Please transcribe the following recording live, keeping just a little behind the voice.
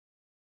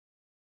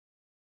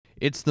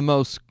It's the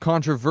most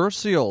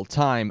controversial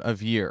time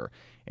of year,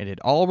 and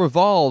it all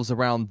revolves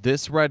around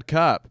this red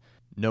cup.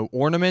 No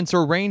ornaments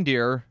or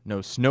reindeer,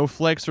 no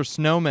snowflakes or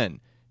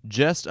snowmen,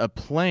 just a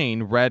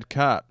plain red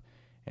cup.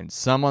 And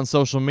some on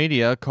social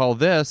media call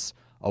this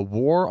a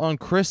war on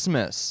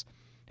Christmas.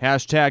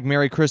 Hashtag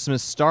Merry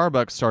Christmas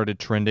Starbucks started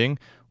trending,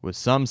 with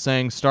some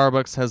saying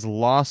Starbucks has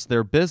lost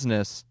their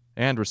business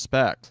and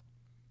respect.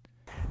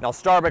 Now,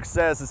 Starbucks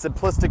says the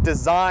simplistic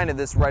design of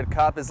this red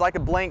cup is like a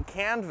blank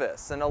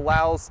canvas and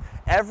allows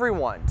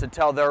everyone to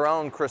tell their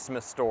own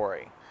Christmas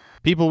story.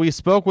 People we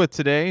spoke with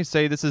today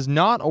say this is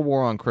not a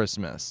war on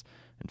Christmas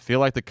and feel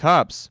like the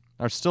cups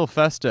are still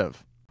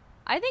festive.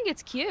 I think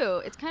it's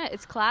cute.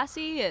 It's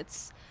classy.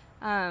 It's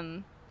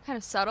kind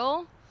of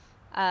subtle.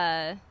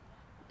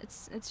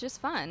 It's just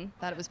fun.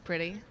 Thought it was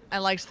pretty. I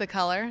liked the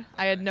color.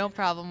 I had no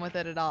problem with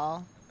it at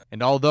all.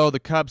 And although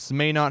the cups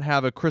may not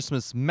have a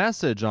Christmas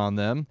message on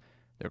them,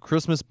 their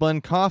Christmas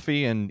blend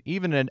coffee and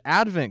even an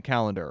advent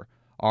calendar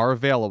are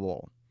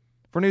available.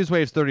 For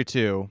Newswaves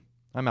 32,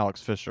 I'm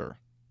Alex Fisher.